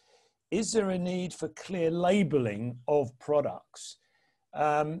seafood, is there a need for clear labeling of products?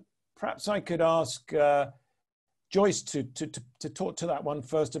 Perhaps I could ask Joyce to talk to that one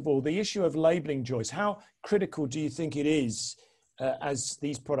first of all. The issue of labeling, Joyce, how critical do you think it is as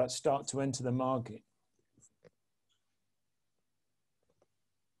these products start to enter the market?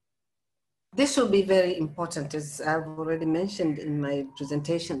 This will be very important, as I've already mentioned in my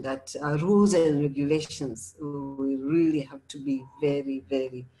presentation, that rules and regulations will really have to be very,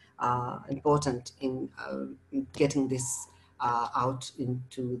 very important in getting this out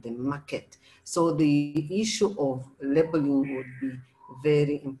into the market. So the issue of labeling would be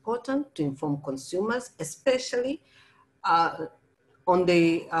very important to inform consumers, especially on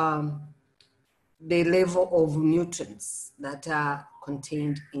the level of nutrients that are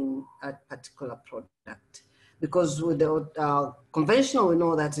contained in a particular product. Because with the conventional, we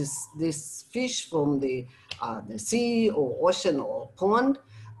know that is this fish from the sea or ocean or pond,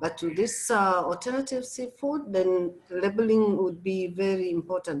 but to this alternative seafood, then labeling would be very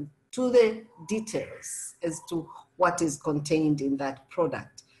important to the details as to what is contained in that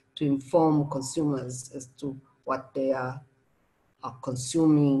product, to inform consumers as to what they are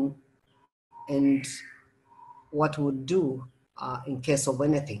consuming and what would do in case of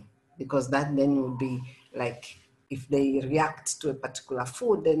anything, because that then would be like, if they react to a particular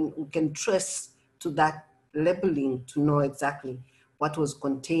food, then we can trace to that labeling to know exactly what was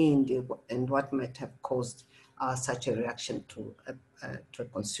contained and what might have caused such a reaction to a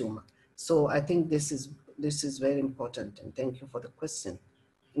consumer. So I think this is very important, and thank you for the question.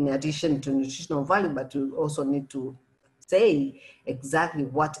 In addition to nutritional value, but we also need to say exactly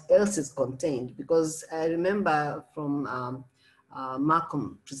what else is contained, because I remember from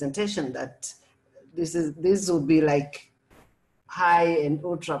Malcolm's presentation that this would be like high and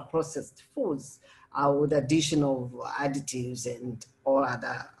ultra processed foods with addition of additives and all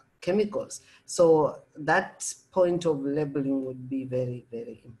other chemicals. So that point of labeling would be very,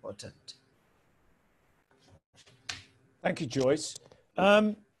 very important. Thank you, Joyce.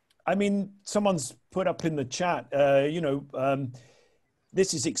 I mean, someone's put up in the chat,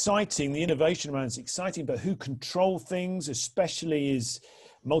 this is exciting, the innovation around is exciting, but who control things, especially as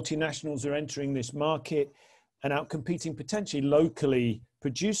multinationals are entering this market and outcompeting potentially locally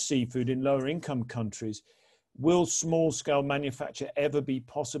produced seafood in lower income countries? will small-scale manufacture ever be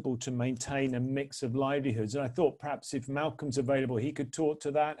possible to maintain a mix of livelihoods? And I thought perhaps if Malcolm's available, he could talk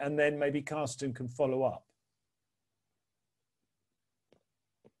to that, and then maybe Carsten can follow up.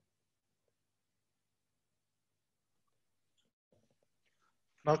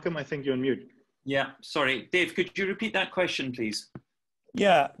 Malcolm, I think you're on mute. Yeah, sorry. Dave, could you repeat that question, please?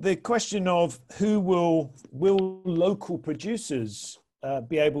 Yeah, the question of will local producers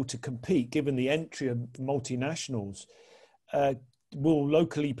be able to compete given the entry of multinationals? Will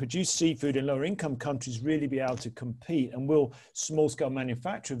locally produced seafood in lower income countries really be able to compete? And will small scale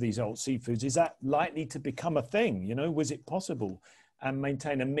manufacture of these old seafoods, is that likely to become a thing? You know, was it possible and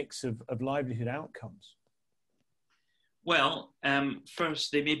maintain a mix of livelihood outcomes? Well,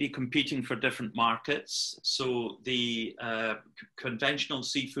 first, they may be competing for different markets. So the conventional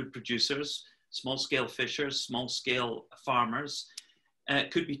seafood producers, small-scale fishers, small-scale farmers,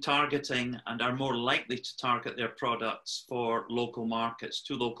 could be targeting and are more likely to target their products for local markets,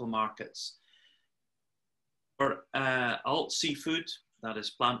 to local markets. For alt seafood, that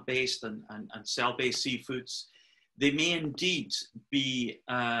is plant-based and cell-based seafoods, they may indeed be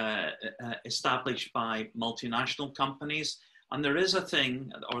established by multinational companies. And there is a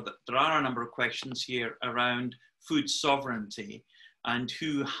thing, or there are a number of questions here around food sovereignty and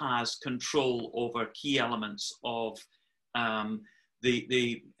who has control over key elements of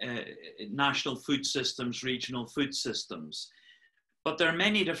the national food systems, regional food systems. But there are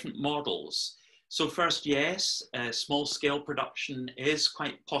many different models. So first, yes, small-scale production is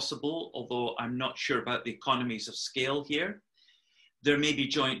quite possible, although I'm not sure about the economies of scale here. There may be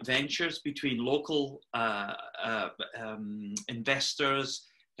joint ventures between local investors,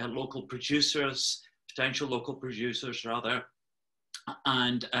 local producers, potential local producers rather,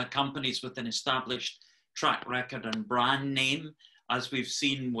 and companies with an established track record and brand name, as we've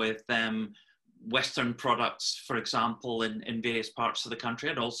seen with Western products, for example, in various parts of the country,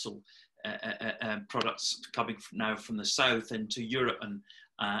 and also products coming now from the south into Europe,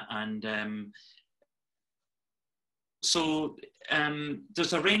 so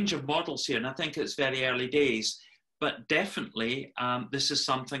there's a range of models here, and I think it's very early days, but definitely this is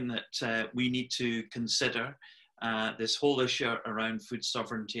something that we need to consider, this whole issue around food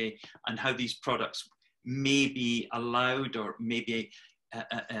sovereignty and how these products may be allowed or maybe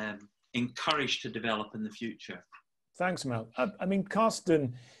encouraged to develop in the future. Thanks, Mel. I mean,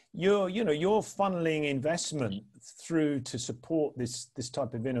 Carsten, you're funneling investment through to support this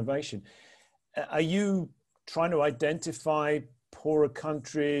type of innovation. Are you trying to identify poorer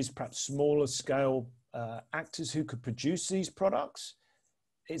countries, perhaps smaller scale actors who could produce these products?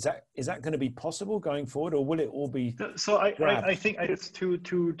 Is that going to be possible going forward, or will it all be? So I think it's too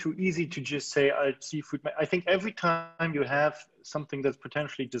easy to just say seafood. I think every time you have something that's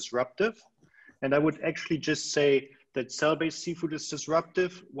potentially disruptive, and I would actually just say that cell-based seafood is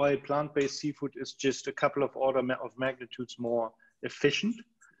disruptive, while plant-based seafood is just a couple of order of magnitudes more efficient.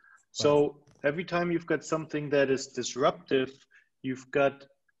 So every time you've got something that is disruptive, you've got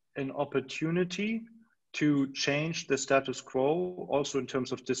an opportunity to change the status quo, also in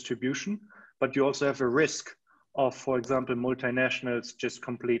terms of distribution, but you also have a risk of, for example, multinationals just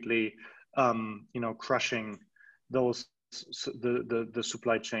completely, crushing the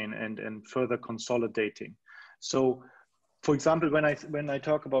supply chain and further consolidating. So, for example, when I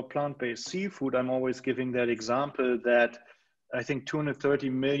talk about plant-based seafood, I'm always giving that example that I think 230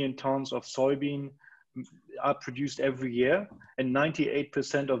 million tons of soybean are produced every year, and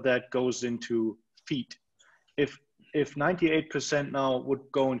 98% of that goes into feed. If 98% now would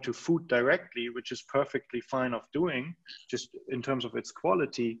go into food directly, which is perfectly fine of doing, just in terms of its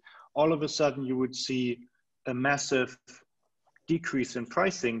quality, all of a sudden you would see a massive decrease in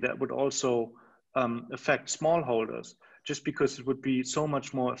pricing that would also affect smallholders, just because it would be so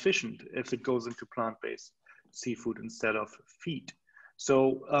much more efficient if it goes into plant-based seafood instead of feed.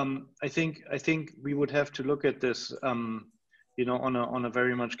 So I think we would have to look at this, on a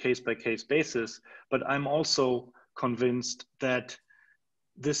very much case-by-case basis. But I'm also convinced that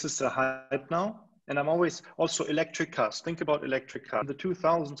this is a hype now. And I'm always also electric cars. Think about electric cars. In the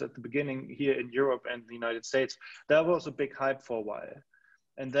 2000s, at the beginning here in Europe and the United States, that was a big hype for a while.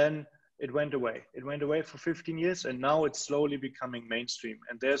 And then it went away. It went away for 15 years, and now it's slowly becoming mainstream.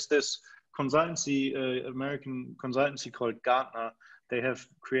 And there's this consultancy, American consultancy called Gartner. They have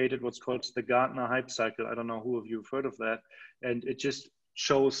created what's called the Gartner hype cycle. I don't know who of you have heard of that. And it just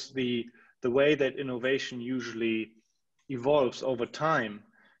shows the way that innovation usually evolves over time.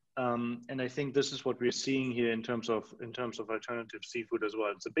 And I think this is what we're seeing here in terms of alternative seafood as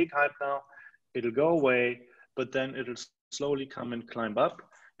well. It's a big hype now. It'll go away, but then it'll slowly come and climb up.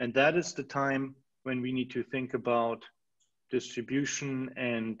 And that is the time when we need to think about distribution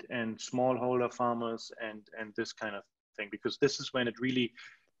and smallholder farmers and this kind of thing, because this is when it really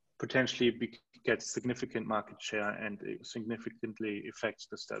potentially gets significant market share and it significantly affects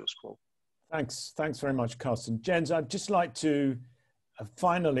the status quo. Thanks very much, Carsten. Jens, I'd just like to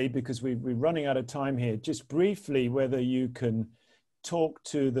finally, because we're running out of time here, just briefly whether you can talk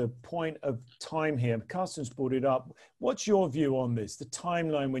to the point of time here. Carsten's brought it up. What's your view on this, the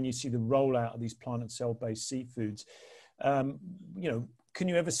timeline when you see the rollout of these plant and cell-based seafoods? You know, can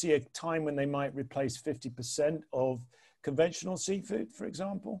you ever see a time when they might replace 50% of conventional seafood, for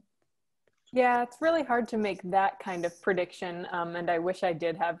example? Yeah, it's really hard to make that kind of prediction. And I wish I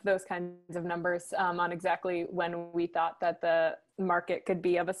did have those kinds of numbers on exactly when we thought that the market could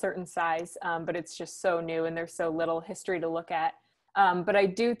be of a certain size, but it's just so new and there's so little history to look at. But I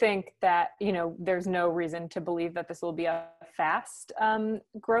do think that, you know, there's no reason to believe that this will be a fast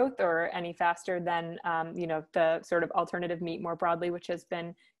growth or any faster than, you know, the sort of alternative meat more broadly, which has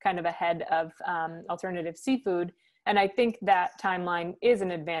been kind of ahead of alternative seafood. And I think that timeline is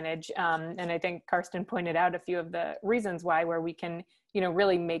an advantage. And I think Carsten pointed out a few of the reasons why, where we can, you know,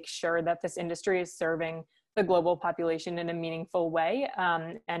 really make sure that this industry is serving the global population in a meaningful way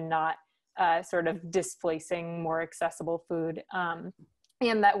and not sort of displacing more accessible food,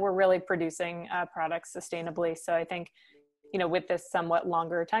 and that we're really producing products sustainably. So I think, you know, with this somewhat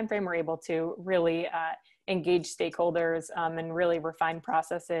longer time frame, we're able to really engage stakeholders and really refine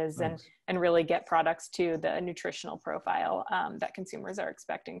processes and really get products to the nutritional profile that consumers are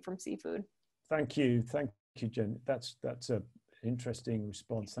expecting from seafood. Thank you, Jen. That's a interesting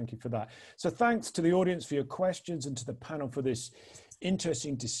response. Thank you for that. So thanks to the audience for your questions and to the panel for this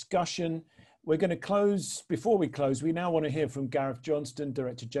interesting discussion. We're going to close. Before we close, we now want to hear from Gareth Johnston,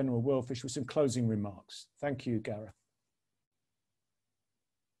 Director General, WorldFish, with some closing remarks. Thank you, Gareth.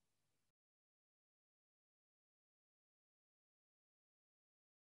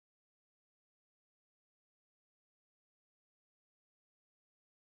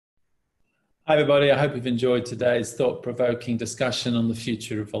 Hi everybody, I hope you've enjoyed today's thought-provoking discussion on the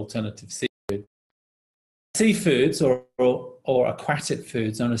future of alternative seafood. Seafoods or aquatic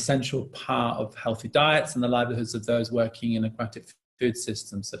foods are an essential part of healthy diets and the livelihoods of those working in aquatic food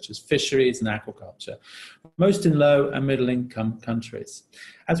systems such as fisheries and aquaculture, most in low and middle income countries.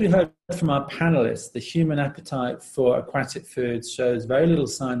 As we heard from our panelists, the human appetite for aquatic foods shows very little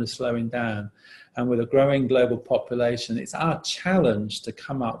sign of slowing down. And with a growing global population, it's our challenge to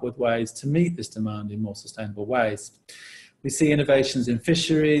come up with ways to meet this demand in more sustainable ways. We see innovations in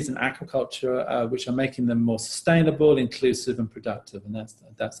fisheries and aquaculture, which are making them more sustainable, inclusive and productive, and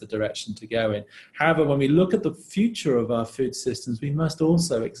that's the direction to go in. However, when we look at the future of our food systems, we must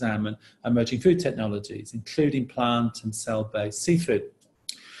also examine emerging food technologies, including plant and cell-based seafood.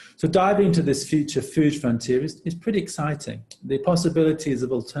 So diving into this future food frontier is pretty exciting. The possibilities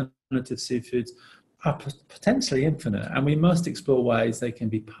of alternative seafoods are potentially infinite, and we must explore ways they can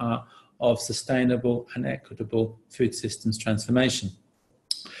be part of sustainable and equitable food systems transformation.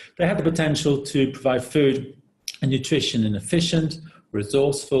 They have the potential to provide food and nutrition in efficient,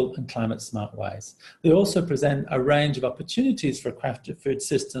 resourceful and climate smart ways. They also present a range of opportunities for aquatic food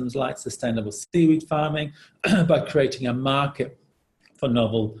systems like sustainable seaweed farming by creating a market for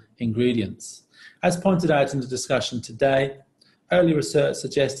novel ingredients. As pointed out in the discussion today, early research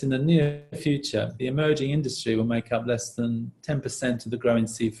suggests in the near future, the emerging industry will make up less than 10% of the growing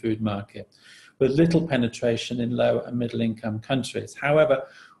seafood market, with little penetration in low and middle income countries. However,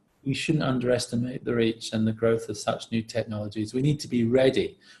 we shouldn't underestimate the reach and the growth of such new technologies. We need to be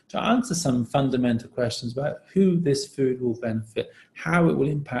ready to answer some fundamental questions about who this food will benefit, how it will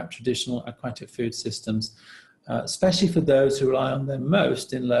impact traditional aquatic food systems, especially for those who rely on them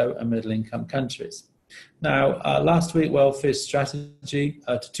most in low and middle income countries. Now, last week, WorldFish strategy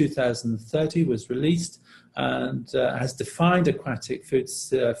to 2030 was released and has defined aquatic foods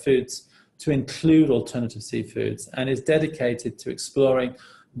to include alternative seafoods and is dedicated to exploring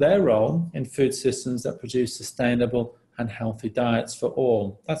their role in food systems that produce sustainable and healthy diets for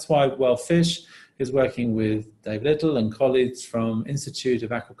all. That's why WorldFish is working with Dave Little and colleagues from Institute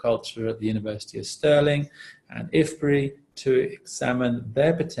of Aquaculture at the University of Stirling and IFPRI to examine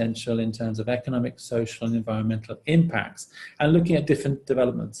their potential in terms of economic, social and environmental impacts and looking at different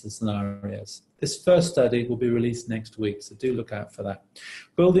developments and scenarios. This first study will be released next week, so do look out for that.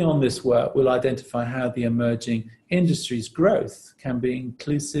 Building on this work, we'll identify how the emerging industry's growth can be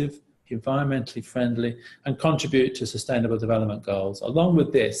inclusive, environmentally friendly and contribute to sustainable development goals. Along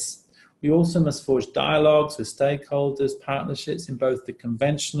with this, we also must forge dialogues with stakeholders, partnerships in both the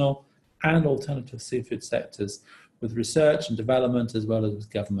conventional and alternative seafood sectors, with research and development as well as with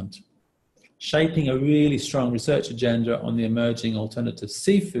government. Shaping a really strong research agenda on the emerging alternative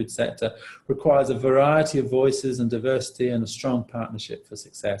seafood sector requires a variety of voices and diversity and a strong partnership for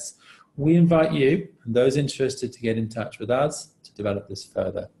success. We invite you and those interested to get in touch with us to develop this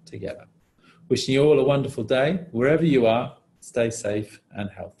further together. Wishing you all a wonderful day. Wherever you are, stay safe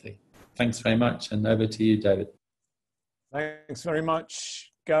and healthy. Thanks very much, and over to you, David. Thanks very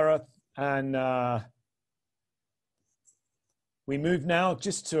much, Gareth. And we move now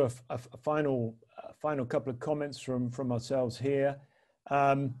just to a final couple of comments from ourselves here.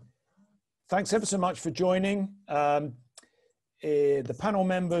 Thanks ever so much for joining. The panel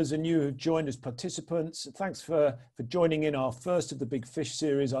members and you who joined as participants, thanks for joining in our first of the Big Fish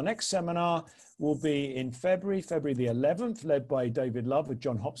series. Our next seminar will be in February the 11th, led by David Love at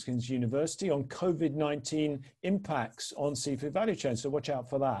Johns Hopkins University on COVID-19 impacts on seafood value chain. So watch out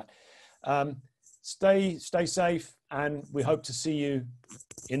for that. Stay safe, and we hope to see you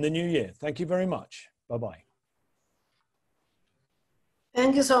in the new year. Thank you very much. Bye-bye.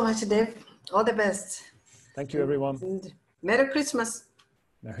 Thank you so much, Dave. All the best. Thank you, everyone. And Merry Christmas.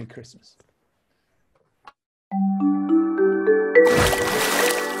 Merry Christmas.